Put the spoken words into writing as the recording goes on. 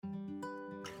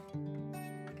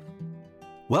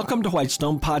Welcome to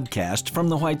Whitestone Podcast from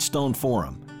the Whitestone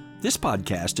Forum. This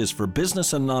podcast is for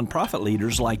business and nonprofit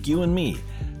leaders like you and me,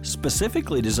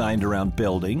 specifically designed around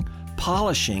building,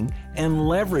 polishing, and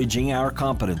leveraging our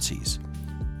competencies.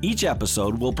 Each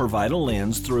episode will provide a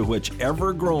lens through which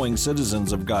ever-growing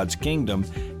citizens of God's kingdom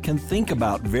can think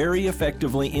about very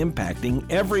effectively impacting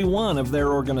every one of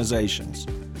their organizations.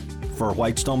 For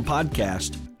Whitestone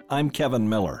Podcast, I'm Kevin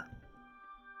Miller.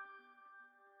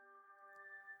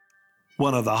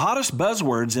 One of the hottest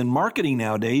buzzwords in marketing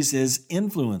nowadays is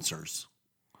influencers.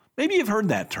 Maybe you've heard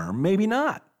that term, maybe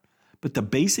not. But the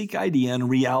basic idea and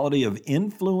reality of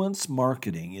influence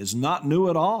marketing is not new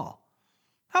at all.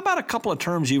 How about a couple of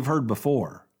terms you've heard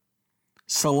before?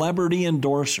 Celebrity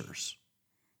endorsers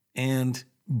and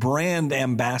brand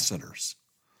ambassadors.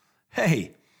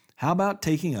 Hey, how about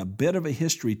taking a bit of a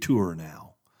history tour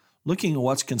now, looking at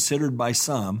what's considered by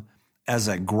some as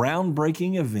a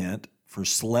groundbreaking event for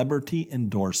celebrity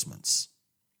endorsements.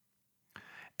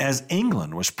 As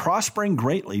England was prospering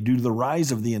greatly due to the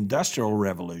rise of the Industrial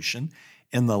Revolution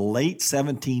in the late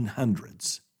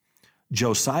 1700s,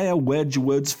 Josiah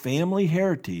Wedgwood's family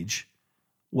heritage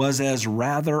was as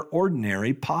rather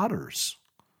ordinary potters.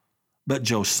 But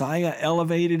Josiah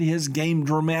elevated his game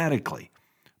dramatically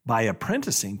by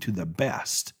apprenticing to the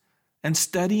best and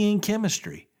studying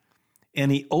chemistry,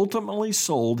 and he ultimately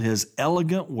sold his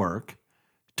elegant work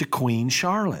to Queen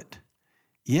Charlotte.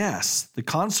 Yes, the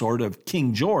consort of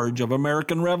King George of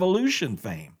American Revolution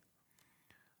fame.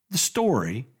 The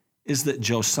story is that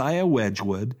Josiah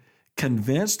Wedgwood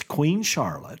convinced Queen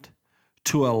Charlotte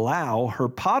to allow her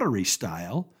pottery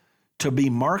style to be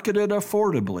marketed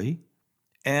affordably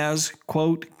as,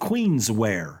 quote,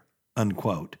 Queensware,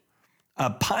 unquote, a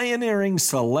pioneering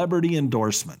celebrity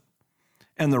endorsement.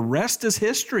 And the rest is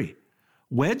history.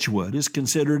 Wedgwood is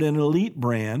considered an elite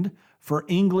brand for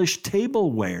English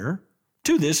tableware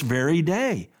to this very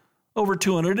day, over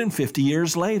 250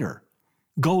 years later.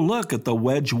 Go look at the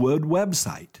Wedgwood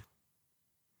website.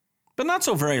 But not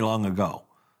so very long ago,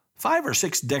 5 or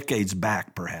 6 decades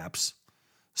back perhaps,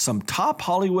 some top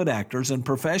Hollywood actors and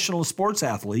professional sports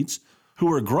athletes who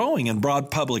were growing in broad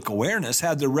public awareness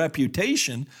had the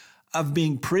reputation of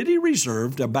being pretty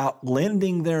reserved about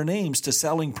lending their names to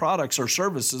selling products or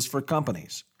services for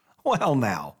companies. Well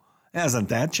now, hasn't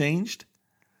that changed?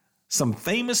 Some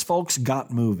famous folks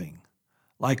got moving,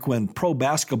 like when pro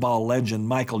basketball legend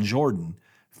Michael Jordan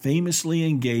famously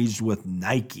engaged with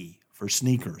Nike for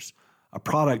sneakers, a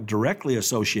product directly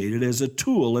associated as a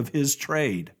tool of his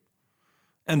trade.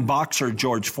 And boxer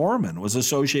George Foreman was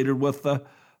associated with the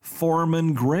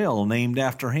Foreman Grill named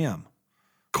after him.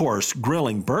 Of course,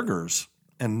 grilling burgers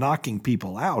and knocking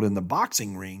people out in the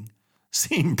boxing ring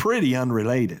seem pretty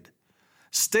unrelated.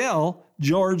 Still,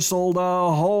 George sold a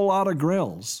whole lot of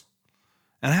grills.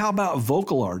 And how about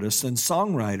vocal artist and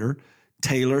songwriter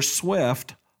Taylor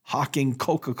Swift hawking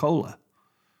Coca-Cola?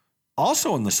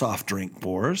 Also in the soft drink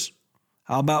wars,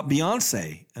 how about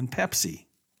Beyonce and Pepsi?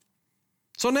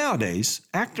 So nowadays,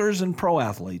 actors and pro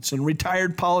athletes and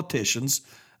retired politicians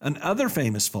and other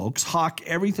famous folks hawk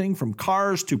everything from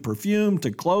cars to perfume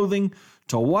to clothing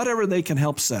to whatever they can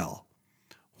help sell.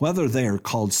 Whether they are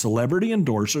called celebrity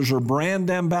endorsers or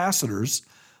brand ambassadors,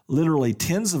 literally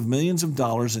tens of millions of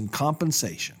dollars in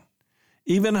compensation,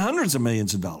 even hundreds of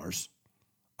millions of dollars,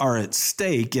 are at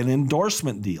stake in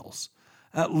endorsement deals,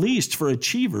 at least for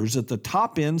achievers at the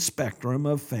top end spectrum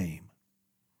of fame.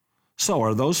 So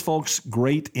are those folks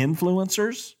great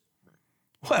influencers?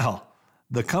 Well,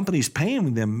 the companies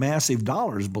paying them massive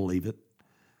dollars believe it.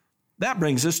 That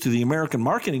brings us to the American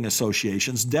Marketing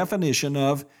Association's definition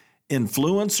of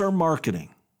influencer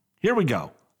marketing. Here we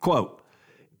go. Quote,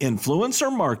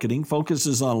 influencer marketing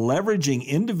focuses on leveraging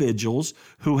individuals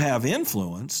who have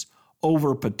influence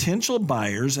over potential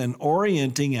buyers and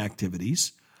orienting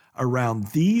activities around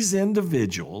these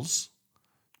individuals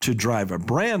to drive a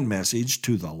brand message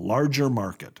to the larger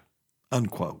market,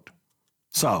 unquote.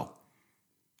 So,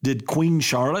 did Queen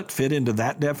Charlotte fit into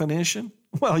that definition?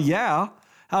 Well, yeah.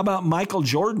 How about Michael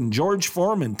Jordan, George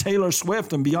Foreman, Taylor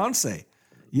Swift, and Beyonce?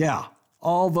 Yeah,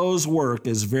 all those work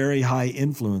as very high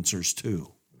influencers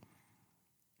too.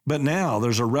 But now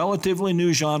there's a relatively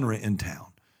new genre in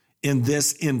town in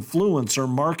this influencer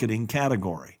marketing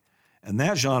category. And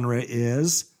that genre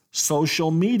is social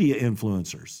media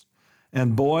influencers.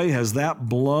 And boy, has that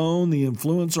blown the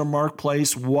influencer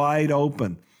marketplace wide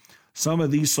open. Some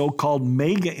of these so-called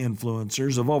mega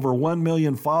influencers of over 1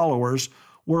 million followers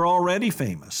were already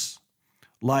famous,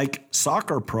 like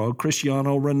soccer pro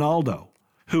Cristiano Ronaldo,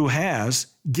 who has,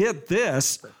 get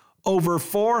this, over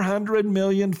 400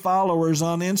 million followers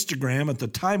on Instagram at the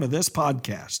time of this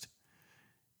podcast.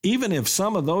 even if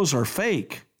some of those are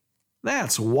fake.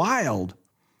 That's wild.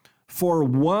 For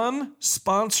one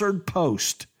sponsored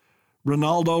post,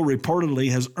 Ronaldo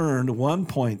reportedly has earned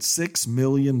 $1.6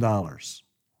 million.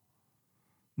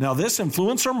 Now, this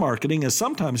influencer marketing has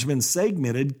sometimes been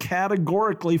segmented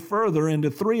categorically further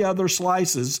into 3 other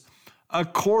slices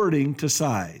according to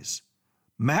size.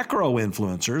 Macro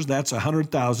influencers, that's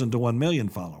 100,000 to 1 million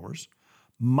followers.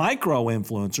 Micro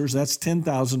influencers, that's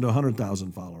 10,000 to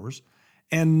 100,000 followers.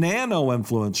 And nano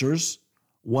influencers,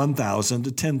 1,000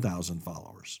 to 10,000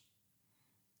 followers.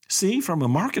 See, from a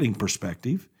marketing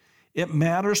perspective, it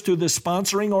matters to the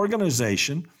sponsoring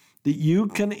organization that you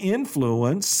can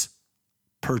influence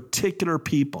particular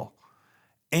people.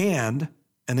 And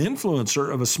an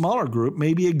influencer of a smaller group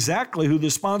may be exactly who the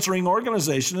sponsoring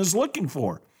organization is looking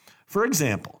for. For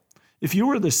example, if you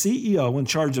were the CEO in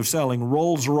charge of selling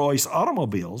Rolls-Royce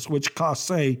automobiles, which cost,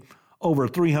 say, over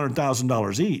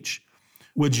 $300,000 each,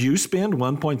 would you spend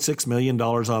 $1.6 million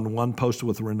on one post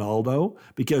with Ronaldo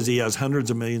because he has hundreds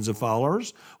of millions of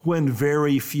followers, when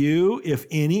very few, if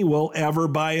any, will ever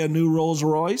buy a new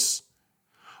Rolls-Royce?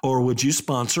 Or would you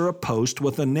sponsor a post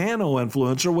with a nano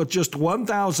influencer with just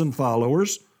 1,000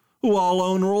 followers who all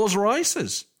own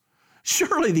Rolls-Royces?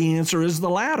 Surely the answer is the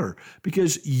latter,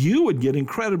 because you would get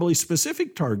incredibly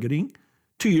specific targeting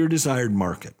to your desired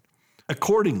market.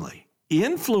 Accordingly,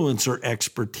 influencer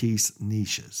expertise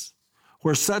niches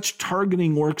where such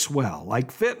targeting works well, like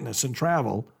fitness and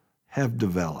travel, have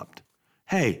developed.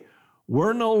 Hey,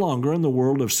 we're no longer in the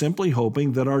world of simply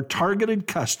hoping that our targeted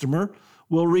customer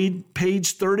will read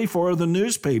page 34 of the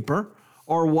newspaper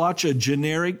or watch a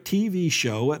generic TV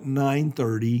show at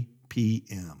 9:30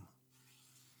 p.m.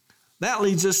 That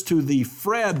leads us to the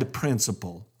Fred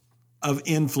principle of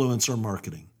influencer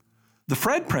marketing. The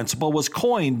Fred principle was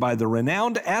coined by the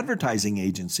renowned advertising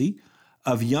agency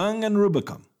of Young and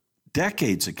Rubicam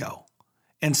decades ago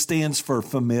and stands for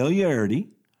familiarity,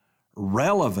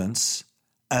 relevance,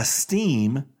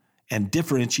 esteem, and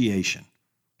differentiation.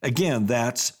 Again,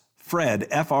 that's Fred,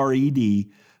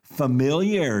 F-R-E-D,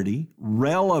 familiarity,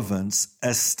 relevance,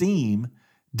 esteem,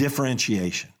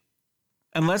 differentiation.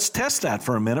 And let's test that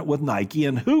for a minute with Nike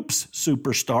and hoops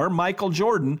superstar Michael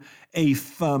Jordan, a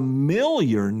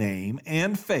familiar name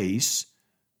and face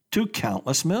to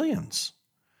countless millions.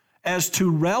 As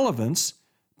to relevance,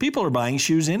 people are buying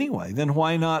shoes anyway. Then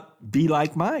why not be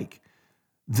like Mike?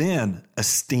 Then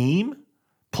esteem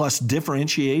plus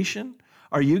differentiation.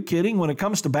 Are you kidding? When it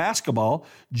comes to basketball,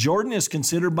 Jordan is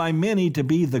considered by many to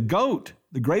be the GOAT,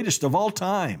 the greatest of all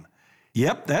time.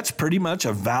 Yep, that's pretty much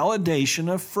a validation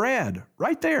of Fred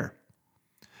right there.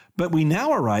 But we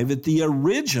now arrive at the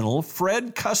original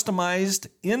Fred customized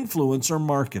influencer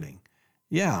marketing.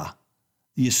 Yeah,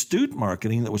 the astute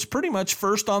marketing that was pretty much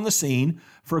first on the scene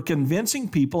for convincing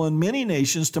people in many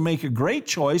nations to make a great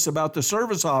choice about the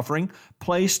service offering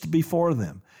placed before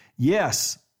them.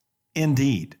 Yes,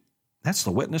 indeed. That's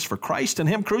the witness for Christ and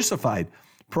Him crucified,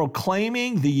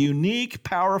 proclaiming the unique,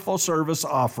 powerful service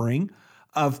offering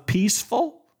of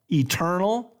peaceful,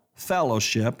 eternal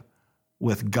fellowship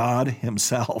with God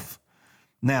Himself.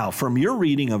 Now, from your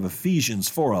reading of Ephesians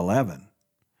 4:11,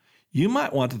 you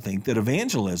might want to think that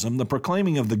evangelism, the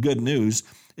proclaiming of the good news,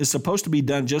 is supposed to be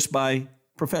done just by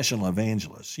professional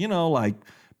evangelists, like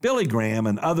Billy Graham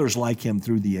and others like him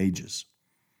through the ages.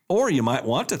 Or you might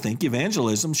want to think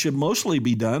evangelism should mostly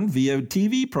be done via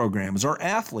TV programs or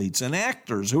athletes and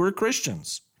actors who are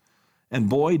Christians. And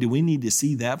boy, do we need to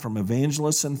see that from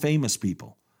evangelists and famous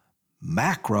people,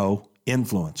 macro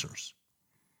influencers.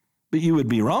 But you would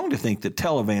be wrong to think that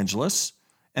televangelists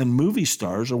and movie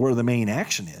stars are where the main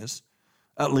action is,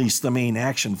 at least the main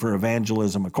action for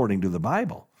evangelism according to the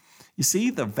Bible. You see,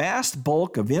 the vast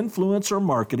bulk of influencer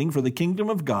marketing for the kingdom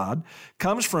of God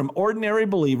comes from ordinary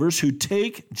believers who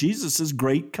take Jesus'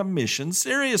 Great Commission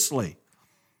seriously.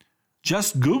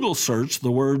 Just Google search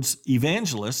the words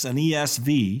evangelists and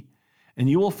ESV, and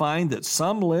you will find that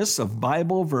some lists of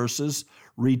Bible verses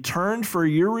returned for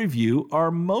your review are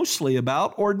mostly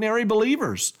about ordinary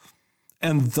believers.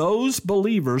 And those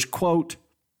believers, quote,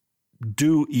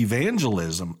 do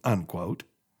evangelism, unquote,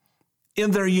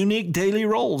 in their unique daily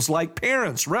roles like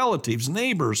parents, relatives,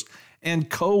 neighbors, and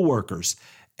co-workers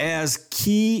as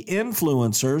key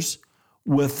influencers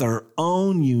with their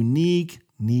own unique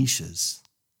niches.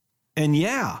 And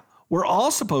yeah, we're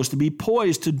all supposed to be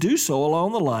poised to do so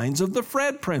along the lines of the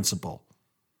Fred principle.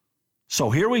 So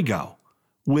here we go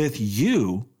with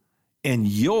you and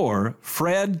your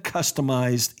Fred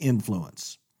customized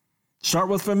influence. Start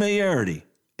with familiarity,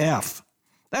 F.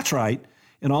 That's right.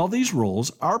 In all these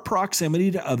roles, our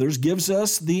proximity to others gives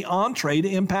us the entree to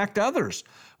impact others.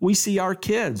 We see our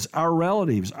kids, our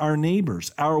relatives, our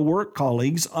neighbors, our work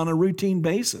colleagues on a routine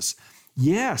basis.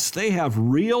 Yes, they have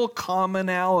real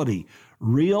commonality,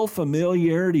 real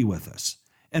familiarity with us.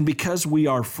 And because we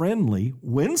are friendly,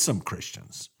 winsome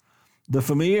Christians, the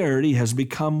familiarity has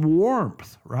become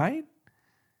warmth, right?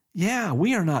 Yeah,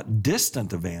 we are not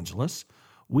distant evangelists.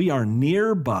 We are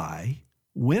nearby,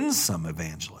 winsome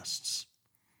evangelists.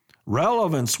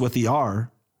 Relevance with the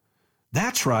R.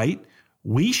 That's right.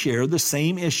 We share the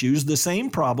same issues, the same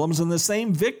problems, and the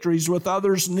same victories with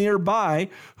others nearby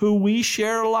who we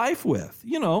share life with.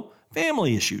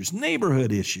 Family issues,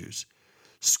 neighborhood issues,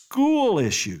 school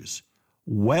issues,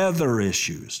 weather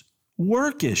issues,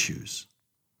 work issues.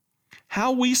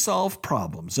 How we solve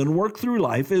problems and work through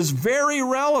life is very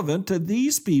relevant to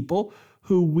these people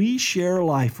who we share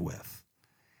life with.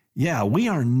 Yeah, we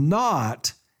are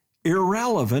not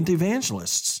irrelevant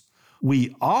evangelists.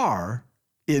 We are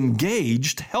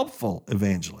engaged, helpful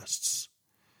evangelists.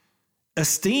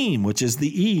 Esteem, which is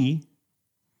the E.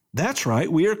 That's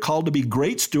right, we are called to be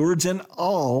great stewards in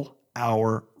all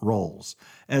our roles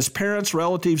as parents,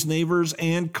 relatives, neighbors,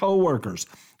 and co-workers.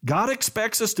 God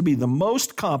expects us to be the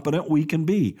most competent we can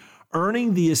be,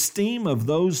 earning the esteem of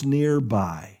those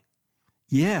nearby.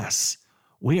 Yes,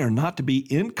 we are not to be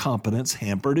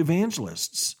incompetence-hampered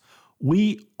evangelists.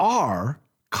 We are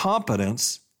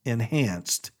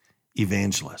competence-enhanced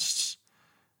evangelists.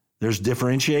 There's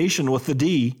differentiation with the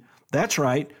D. That's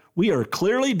right. We are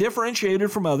clearly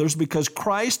differentiated from others because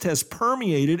Christ has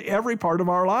permeated every part of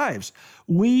our lives.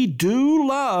 We do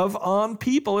love on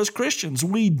people as Christians.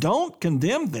 We don't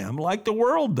condemn them like the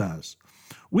world does.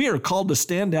 We are called to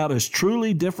stand out as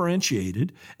truly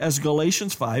differentiated, as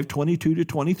Galatians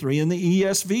 5:22-23 in the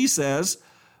ESV says,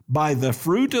 by the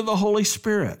fruit of the Holy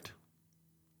Spirit.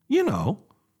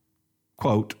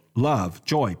 Quote, love,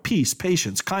 joy, peace,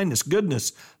 patience, kindness,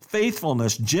 goodness,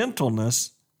 faithfulness,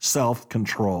 gentleness,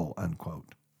 self-control,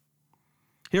 unquote.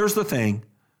 Here's the thing.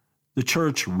 The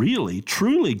church really,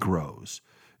 truly grows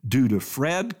due to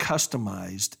Fred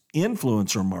customized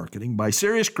influencer marketing by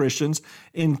serious Christians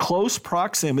in close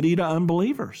proximity to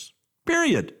unbelievers.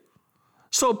 Period.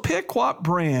 So pick what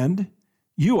brand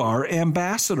you are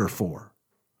ambassador for.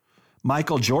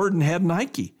 Michael Jordan had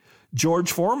Nike.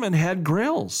 George Foreman had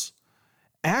grills.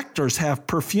 Actors have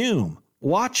perfume,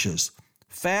 watches,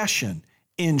 fashion,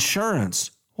 insurance,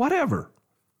 whatever.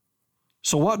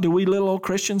 So what do we little old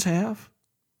Christians have?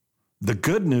 The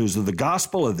good news of the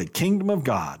gospel of the kingdom of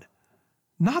God,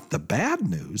 not the bad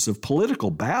news of political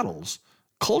battles,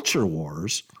 culture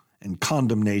wars, and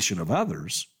condemnation of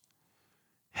others.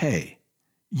 Hey,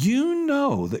 you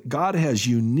know that God has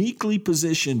uniquely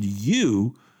positioned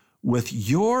you with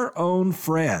your own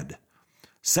Fred.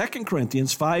 2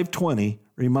 Corinthians 5:20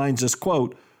 reminds us,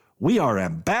 quote, we are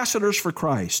ambassadors for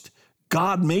Christ,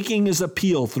 God making his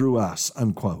appeal through us,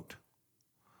 unquote.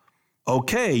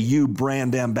 Okay, you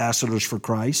brand ambassadors for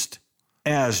Christ,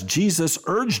 as Jesus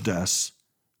urged us,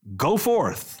 go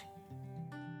forth.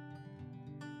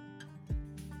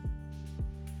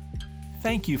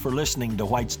 Thank you for listening to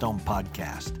Whitestone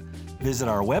Podcast. Visit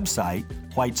our website,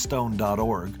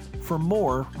 whitestone.org, for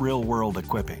more real-world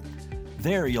equipping.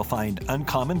 There you'll find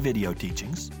uncommon video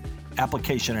teachings,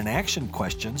 application and action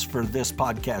questions for this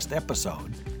podcast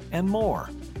episode, and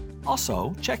more.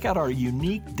 Also, check out our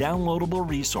unique downloadable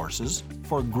resources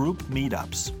for group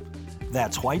meetups.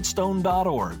 That's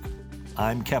whitestone.org.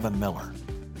 I'm Kevin Miller.